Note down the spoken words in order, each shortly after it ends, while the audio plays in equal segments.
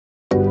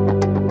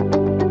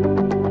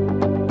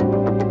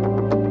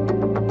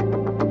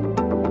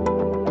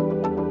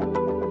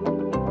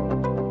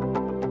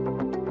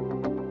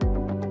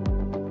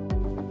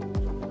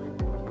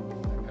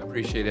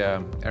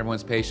appreciate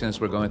everyone's patience.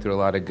 We're going through a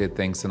lot of good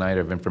things tonight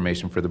of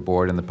information for the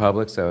board and the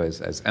public. So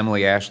as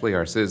Emily Ashley,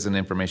 our Citizen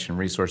Information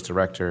Resource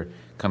Director,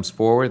 comes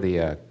forward,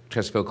 the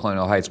Chesterfield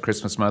Colonial Heights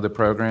Christmas Mother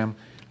Program,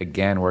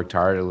 again, worked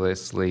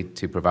tirelessly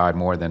to provide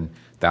more than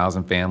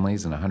 1,000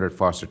 families and 100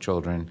 foster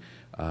children,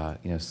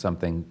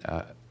 something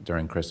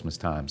during Christmas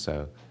time.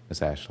 So,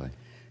 Ms. Ashley.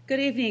 Good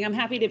evening. I'm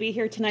happy to be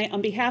here tonight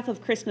on behalf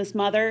of Christmas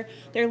Mother.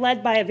 They're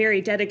led by a very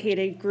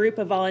dedicated group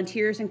of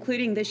volunteers,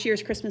 including this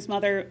year's Christmas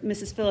Mother,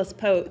 Mrs. Phyllis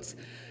Potes.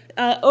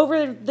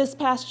 Over this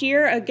past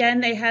year,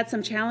 again, they had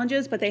some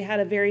challenges, but they had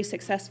a very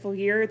successful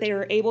year. They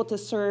were able to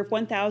serve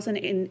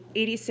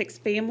 1,086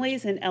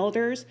 families and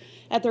elders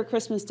at their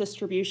Christmas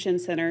distribution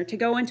center. To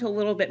go into a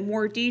little bit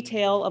more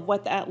detail of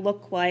what that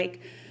looked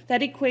like,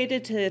 that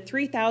equated to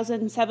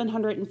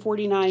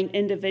 3,749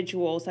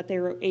 individuals that they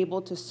were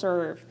able to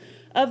serve.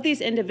 Of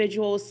these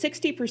individuals,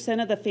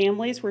 60% of the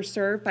families were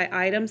served by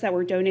items that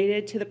were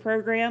donated to the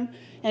program,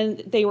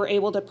 and they were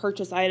able to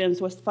purchase items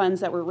with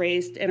funds that were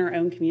raised in our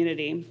own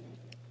community.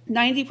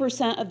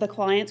 90% of the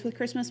clients with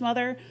Christmas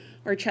Mother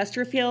are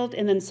Chesterfield,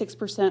 and then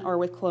 6% are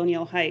with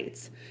Colonial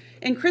Heights.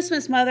 In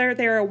Christmas Mother,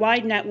 they're a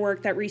wide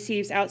network that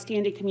receives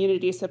outstanding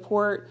community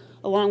support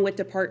along with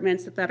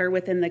departments that are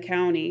within the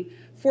county.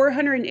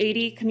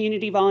 480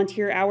 community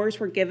volunteer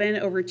hours were given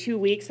over 2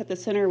 weeks that the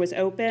center was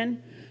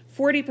open.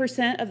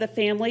 40% of the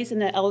families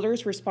and the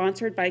elders were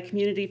sponsored by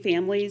community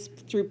families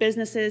through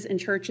businesses and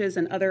churches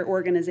and other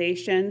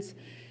organizations.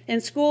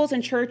 And schools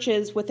and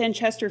churches within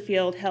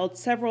Chesterfield held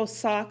several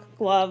sock,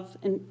 glove,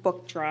 and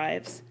book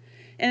drives.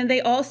 And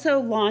they also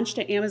launched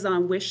an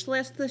Amazon wish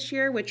list this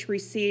year, which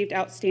received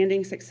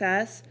outstanding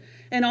success,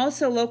 and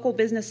also local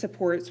business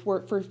supports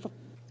for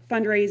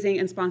fundraising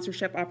and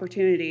sponsorship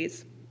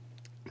opportunities.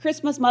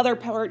 Christmas Mother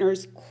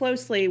partners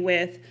closely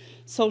with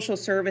social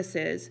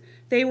services.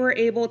 They were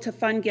able to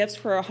fund gifts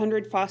for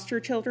 100 foster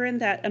children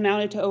that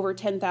amounted to over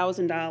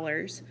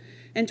 $10,000.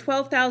 And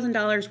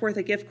 $12,000 worth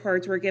of gift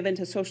cards were given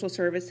to social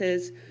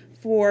services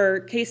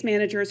for case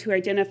managers who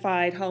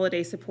identified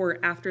holiday support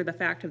after the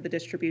fact of the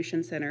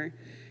distribution center.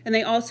 And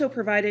they also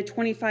provided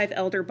 25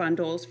 elder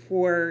bundles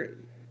for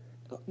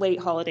late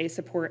holiday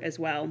support as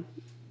well.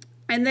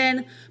 And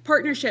then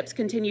partnerships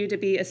continue to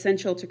be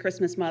essential to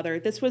Christmas Mother.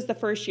 This was the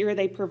first year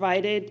they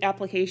provided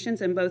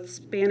applications in both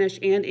Spanish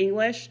and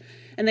English,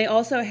 and they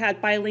also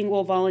had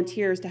bilingual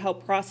volunteers to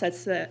help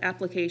process the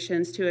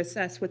applications to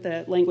assess with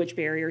the language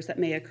barriers that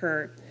may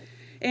occur.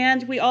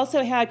 And we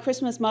also had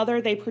Christmas Mother.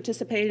 They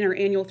participated in our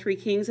annual Three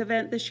Kings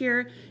event this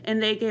year,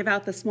 and they gave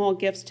out the small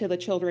gifts to the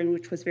children,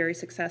 which was very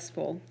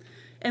successful.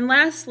 And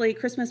lastly,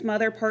 Christmas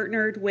Mother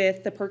partnered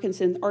with the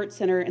Perkinson Art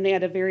Center, and they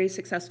had a very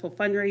successful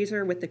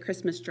fundraiser with the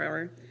Christmas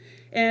Drawer.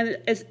 And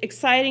as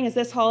exciting as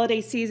this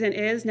holiday season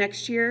is,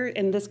 next year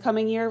and this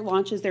coming year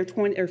launches their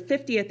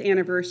 50th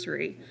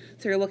anniversary.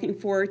 So we're looking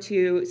forward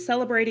to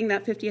celebrating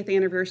that 50th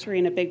anniversary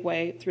in a big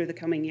way through the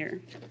coming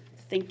year.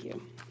 Thank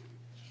you.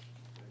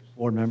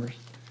 Board members?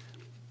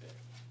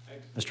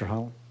 Mr.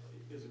 Holland?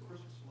 Is a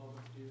Christmas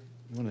Mother here?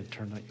 You want to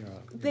turn that your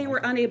They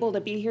were unable to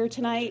be here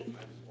tonight.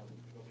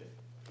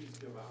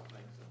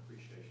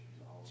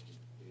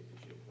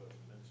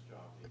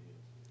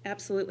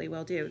 Absolutely,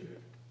 will do.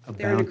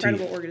 They're an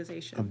incredible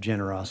organization. Of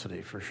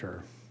generosity, for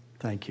sure.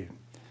 Thank you.